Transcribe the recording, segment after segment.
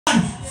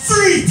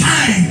3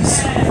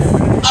 times.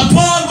 And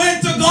Paul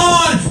went to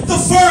God the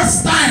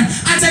first time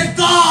and said,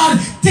 God,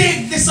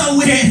 take this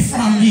away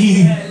from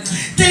me.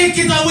 Take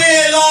it away,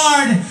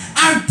 Lord.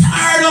 I'm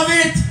tired of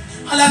it.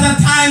 A lot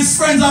of times,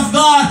 friends of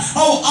God,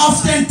 how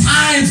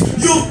oftentimes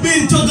you've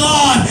been to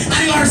God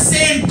and you are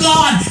saying,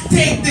 God,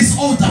 take this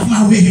out of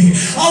my way.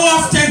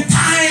 How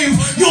oftentimes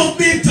you've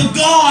been to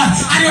God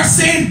and you're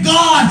saying,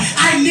 God,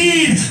 I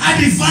need a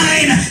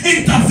divine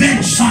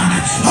intervention.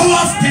 How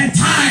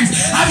oftentimes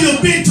have you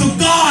been to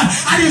God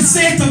and you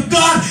say to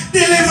God,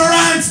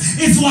 deliverance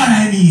is what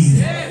I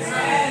need.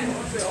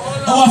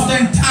 How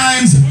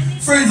oftentimes,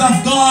 friends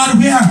of God,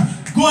 we are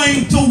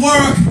going to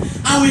work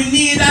and we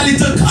need a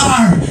little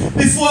car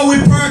before we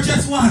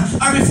purchase one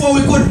or before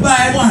we could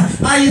buy one.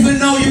 Or even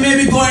now you may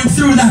be going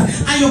through that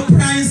and you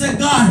pray and say,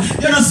 God,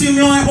 you don't see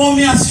me how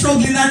me are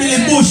struggling in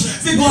the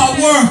bush to go at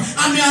work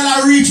and me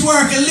I'll reach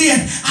work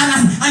late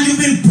and you've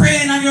been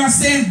praying and you're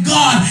saying,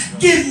 God,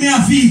 give me a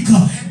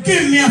vehicle.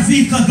 Give me a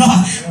vehicle,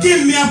 God.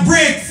 Give me a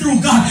breakthrough,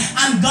 God.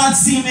 And God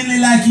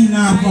seemingly like he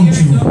now come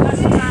true.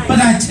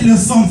 But I tell you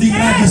something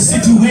like the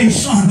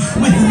situation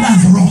with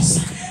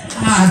Lazarus.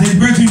 The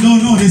brethren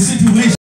don't know the situation.